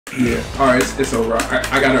Yeah. Alright, it's over.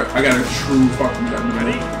 I got a true fucking gun.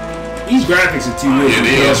 Ready? These graphics are too good. Yeah,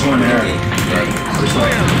 they are. One there.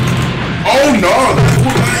 Oh no!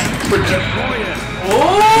 Okay,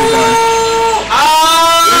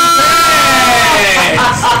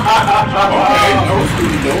 that was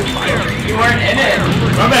pretty dope. You weren't in it.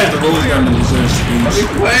 My bad, the rose gun deserves to be. Let me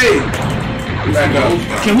play. Back up.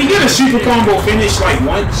 Can we get a super combo finish like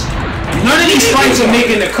once? None of these fights are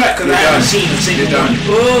making the cut because I haven't seen a single one.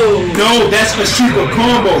 No, that's a super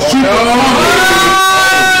combo. Super combo.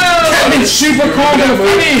 Kevin, super combo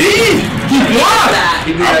finish. He blocked.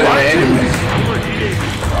 He did that in the anime.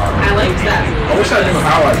 I liked that. I wish I knew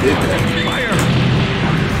how I did that.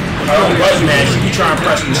 Button mash, you be trying to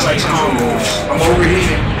press precise combos. I'm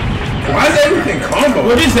overheating. Why is everything combo?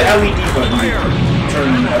 What is the LED button?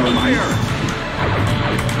 Turn the LED.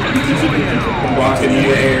 I'm blocking in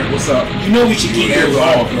the air. What's up? You know we should keep it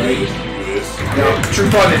involved, right? No, true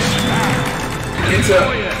punish. Into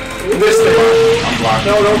this thing. I'm blocking.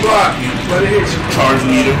 No, don't block. Let it hit you. Charge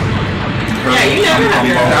meter. Yeah, you never have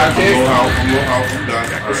your I'm done.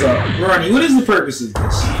 What's up? Ronnie, what is the purpose of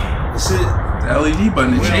this? This is the LED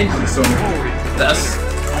button changes, so that's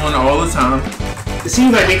on all the time. It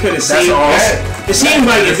seems like they could have saved that. It seems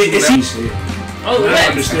like it seems. Oh, the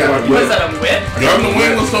whip. Was that a whip? Gundam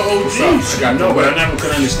Wing was the OG. No, but I never could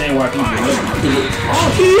understand why people love it.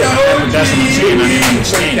 That's what I'm saying. I didn't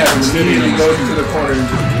understand. He goes into the corner and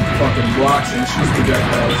just fucking blocks and shoots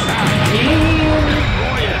projectiles.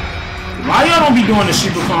 Why y'all don't be doing the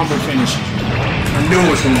super combo finish? I knew it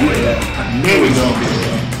was gonna be that. I knew it was gonna be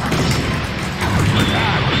that.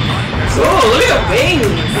 Oh, look at the wings.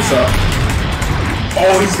 What's up?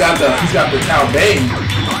 Oh, he's got the cow bang.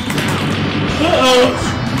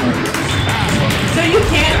 So you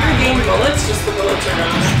can't regain bullets, just the bullets are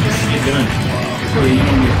gone. You're done. You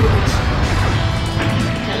don't get bullets.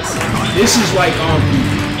 This is like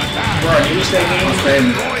bro, you what's that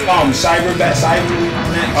game? Cyberbots. Yeah,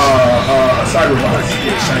 Cyberbots.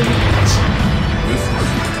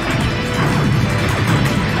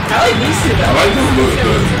 I like these two though. I like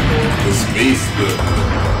the space, the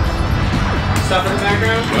stuff in the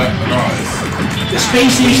background. The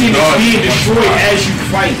space station is being destroyed as you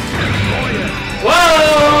fight. Whoa!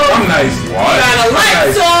 I'm nice. What? Got a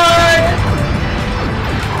light sword!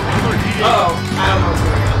 Uh-oh. I don't know what's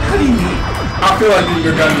going on. How do you mean? I feel like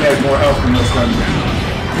your gun has more health than this gun.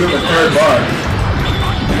 You have a third bar.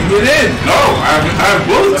 Let me get in. No, I have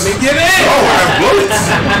bullets. Let me get in. No, I have bullets.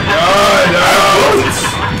 No, I have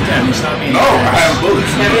bullets. No, I have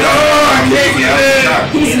bullets. No, I can't get in.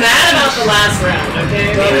 He's mad about the last round,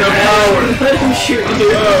 okay? Let him shoot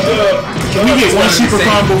you. Can we get one super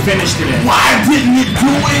combo finish today? Why didn't it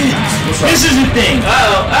do it? This is the thing.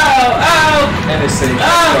 And it's safe. I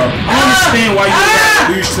understand why you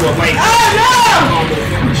would lose to a light combo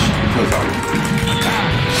finish.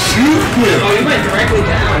 Shoot him. Oh, you went directly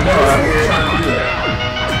down.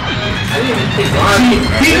 I didn't even think that.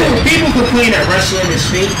 People complain that wrestling is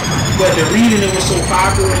fake, but the reason it was so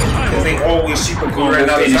popular is they always super combo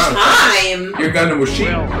finish. Time. Your Gundam was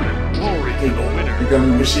cheap. Your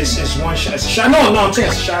Gundam was cheap. It's one shot. It's a shot. No, I'm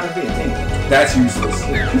saying it's a shot of it. That's useless.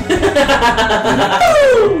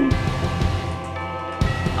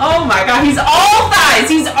 Oh my god, he's all thighs!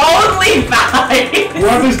 He's only thighs!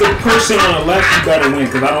 Whoever's the person on the left, you better win,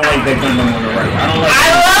 because I don't like that Gundam on the right. I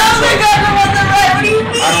love the Gundam on the right! What do you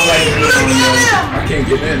mean? I don't like Look at him! I can't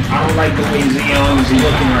get in. I don't like the way Xeon is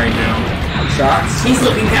looking right now. Shots? He's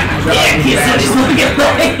looking kind of he's looking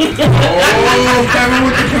right. Oh, Kevin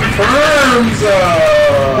with the confirms!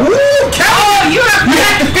 Ooh, Kevin! You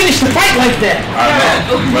have to finish the fight like that! I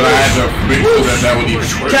know, but I had to make sure that would even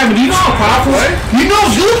work. Kevin, you know how powerful? You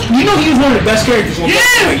know he was one of the best characters on the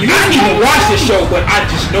show. You didn't even watch the show, but I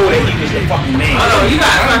just know that he was the fucking man. Oh, you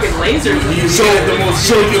got fucking lasers. So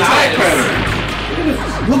you type pattern.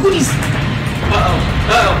 Look what he's... Uh-oh.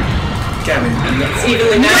 Kevin. It's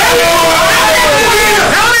evenly matched.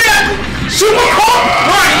 Hell yeah! Super cool!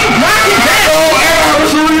 Right, you knocked his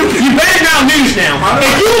ass! You better not lose now.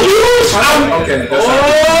 If you lose, okay.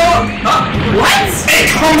 What? Hey,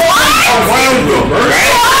 come on!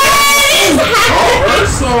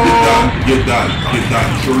 Get done.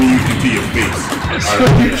 Show me you can see your face. Nope,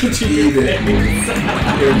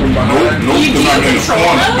 because I'm in the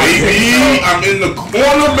corner, baby. I'm in the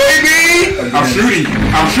corner, baby. I'm shooting.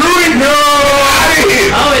 No!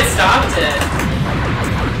 Oh, it stopped it.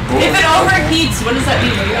 If it overheats, what does that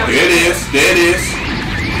mean? There it is.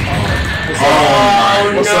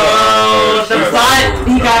 Oh no! The butt!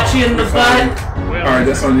 He got you in the butt. Alright,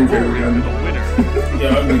 that's on your favorite gun.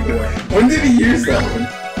 Yeah, ugly boy. When did he use that one?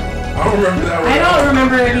 I don't remember that one. I don't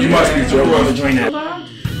remember it either. You must be You'll joking. join that.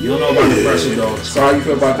 You don't know about the pressure though. So how you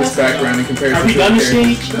feel about this background in comparison Have we to done the this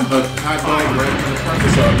characters? stage? Hot dog, right?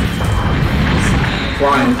 What's up?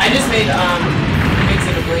 Flying. I just made eggs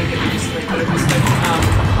in a blanket and just like put it just like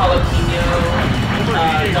jalapeno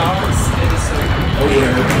dogs. It was so good. Oh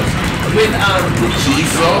yeah. With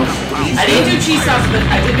Cheese sauce? I didn't do cheese sauce, but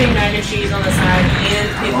I did make mac and cheese on the side, and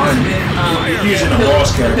it was with You're using a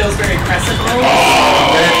boss character. Pillsbury crescent roll.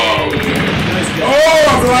 Oh,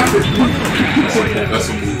 I blocked it.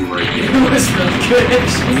 That's a movie right It there. was really good.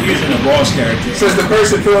 You're using a boss character. Says the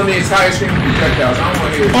person filling the entire stream of projectiles. I don't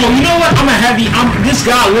want to hear it. Oh, you know what? This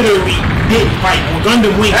guy literally did like when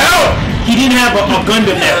Gundam Wing. Help! He didn't have a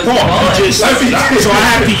Gundam that fought. He just so I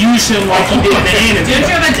have to use him like he did in the anime. Didn't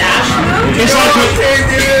you have a dash move?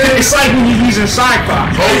 It's like when you're using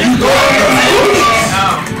Cyclops. Oh, you got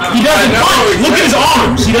it. He doesn't punch. Look at his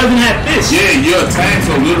arms. He doesn't have fists. Yeah, your attacks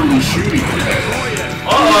are literally shooting.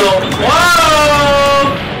 Oh,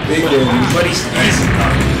 whoa! Big deal. But he's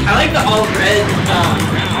I like the all red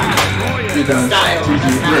You're done. style.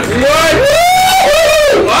 That's not What?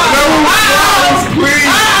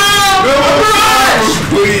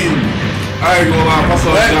 Clean. I ain't gonna lie, if I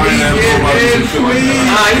saw Let Johnny me that get room, I in, would feel like please.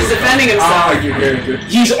 that. he's defending I himself. don't like your character.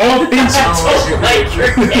 he's offensive. Like your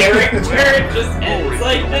character just ends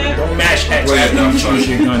like that. Don't mash X. Wait, no, sorry.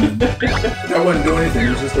 Gundam. That wouldn't do anything.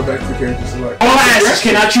 Let's just go back to the character select. All I ask is,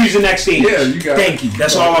 can I choose the next stage? Yeah, you got it. Thank you.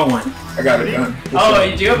 That's all I want. I got it done. Oh,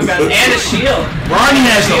 you do have a gun and a shield. Ronnie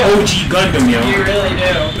has the OG Gundam, yo. You really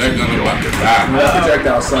do. That gun about to die. My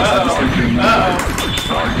projectile sucks. I just think you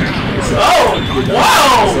Oh,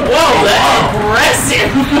 whoa, that's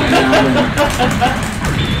aggressive.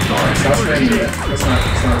 Stop spamming that. That's not a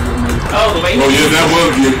good move. Oh, the way Oh yeah, that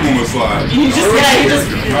was the Akuma slide. you just Alright,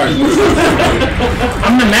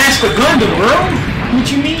 I'm the master Gundam, bro.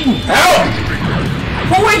 What you mean? help!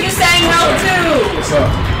 Who are you saying help to? What's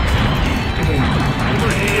up?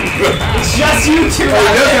 It's just you two. Oh,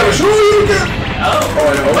 he does have a shoulder. Oh,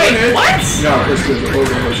 Oh, and wait, what? No, Chris does the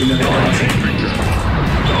overhead. You never know.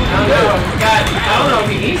 I don't know. God, I don't know if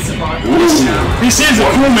he needs some more. This is a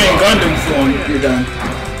cool man Gundam form. You're done.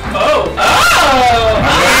 Oh,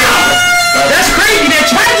 That's crazy.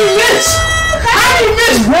 How'd you miss? How'd you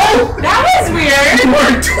miss, bro? that was weird.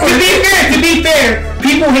 To be fair,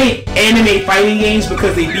 people hate anime fighting games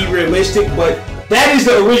because they be realistic, but that is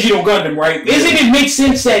the original Gundam, right? Isn't it make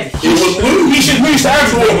sense that he should lose to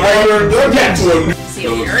everyone, right? Yes. See,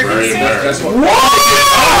 American suit? That's what.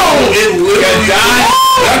 Whoa! It literally died.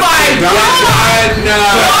 Oh my God!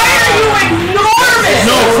 Why are you enormous?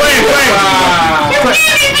 No, Frank. You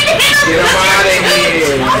can't even hit him. Get him out of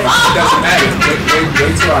here. It doesn't matter.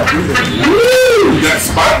 Wait till I do this. that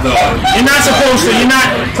spot though. You're not supposed to.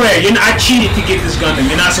 Claire. I cheated to get this Gundam.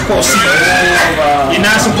 You're not supposed to. You're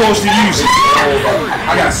not supposed to use it.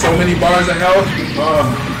 I got so many bars of health.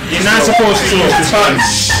 You're not supposed to use this Gundam.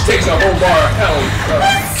 Takes a whole bar of health.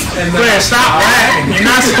 And Claire, stop laughing. You're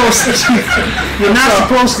not supposed to. You're not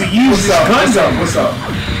supposed to use this Gundam. What's up?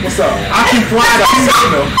 I can fly too.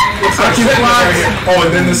 I can fly. Oh,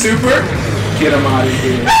 and then the super? Get him out of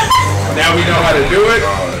here. Now we know how to do it.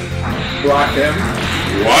 Block him.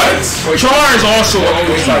 What? Char is also a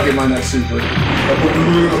Wait till I OG. get my next super.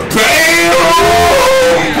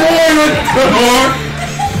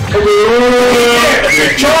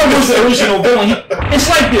 Char was the original villain. It's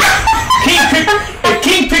like this. If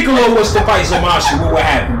King Piccolo was to fight Zamasu, what would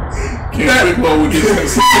happen? Can't pick low with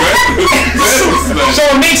this. So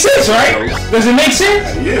it makes sense, right? Does it make sense?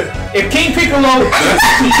 Yeah. If King Piccolo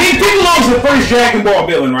is the first Dragon Ball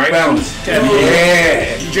villain, right? Yeah.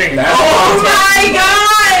 You drink That's Oh my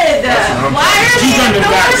God! Why are He's they under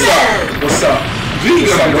back. enormous? What's up?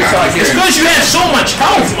 It's because you have so much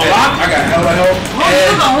health, Malak. I got hella health. Oh,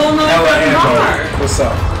 you have a whole nother Hella fucking ammo. bar. What's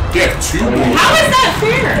up? Get two more. How is that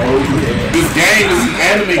fair? Oh yeah. This game is an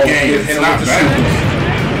anime game. It's not bad.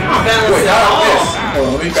 Not balanced Wait, at how all. this? Hold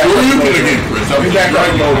on, let me back Who up. are you a little gonna bit. get, Chris? Let me back up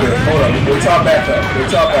a little bit. Hold on. Wait till I back up.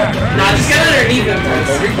 Nah, just get underneath him Don't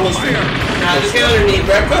first. be close to me. Nah, just get underneath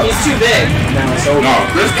him. Back up. He's too big. Now it's over. No,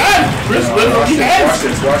 Chris got it. Chris Watch literally this, has watch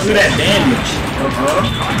it. this, watch Look at that this. damage.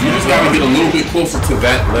 You just gotta get a little bit closer to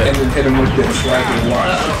that And leg. then hit him with this right here.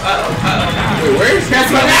 Watch. Wait, where is That's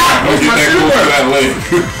my what happened. Don't get that close to that leg.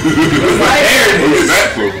 Right there. Don't get that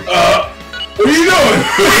close. What are you doing?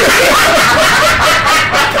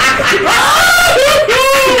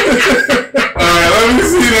 Alright, let me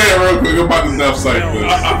see that real quick about the death cycle. I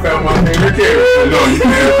found my favorite character. No, you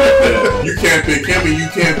can't pick that. You can't pick him and you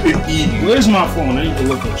can't pick Eden. Where's my phone? I need to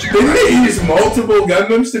look up. Didn't they use multiple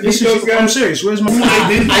Gundams to beat those I'm guys? serious. Where's my phone?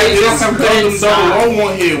 They got some Gundam double O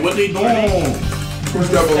on here. What they doing? Who's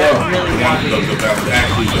double That up? really got me.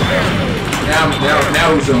 Actually, Now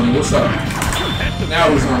who's on? What's up? Now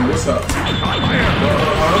who's on? What's up? We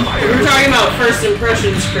were talking about first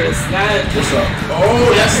impressions, Chris. That. What's up? Oh,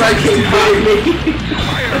 that's like King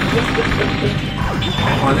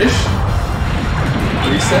Punish.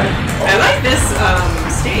 Reset. I like this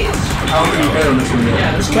stage. I don't think you bet on this one yet.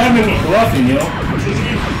 Yeah, It's kind of me bluffing, yo. I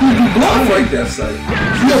don't like that site.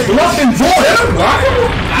 You're bluffing, boy. it's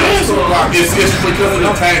because of the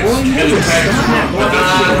tax. I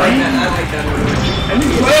like that one.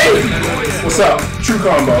 What's up? True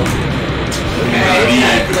combo.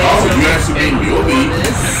 Also, you have to be UOB.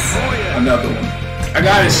 Another one. I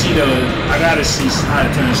gotta see how to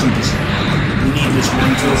turn Super Saiyan. We need this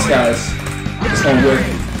one too. This guy's. It's gonna work.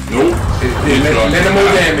 Nope. Minimal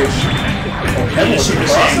damage. Oh, I need Super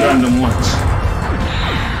Saiyan Gundam once.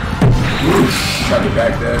 Tried to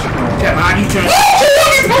backdash. Yeah, how do you turn? Why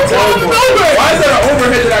is that an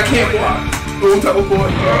overhead that I can't block? Go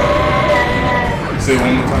teleport. Say it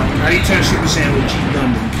one more time. How do you turn Super Saiyan with G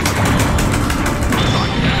Gundam?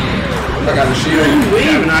 I got the shield.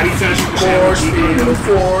 Yeah, how do you turn Super Saiyan with Force, G Gundam?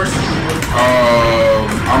 force.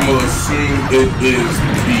 I'm gonna assume it is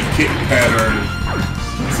the kick pattern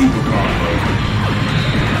super combo.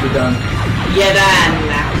 We're done. Yeah, done.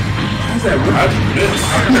 How's that I work? missed.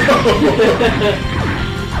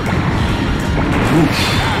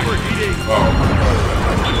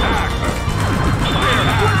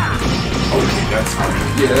 Okay, that's fine.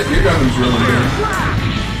 Yeah, your Gundam's really good.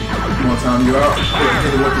 One time you out.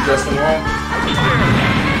 Hit it with the Justin Wall.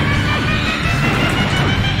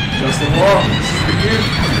 Justin Wall. This is for you.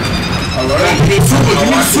 I love it. Give me super, give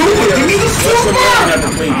me super, give me the super! I never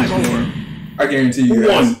played this game. I guarantee you Who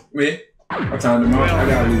guys. won? Me? I timed him out. I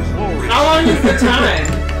gotta lose. How long is the time?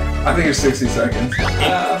 I think it's 60 seconds.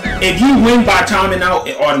 If you win by timing out,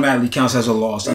 it automatically counts as a loss.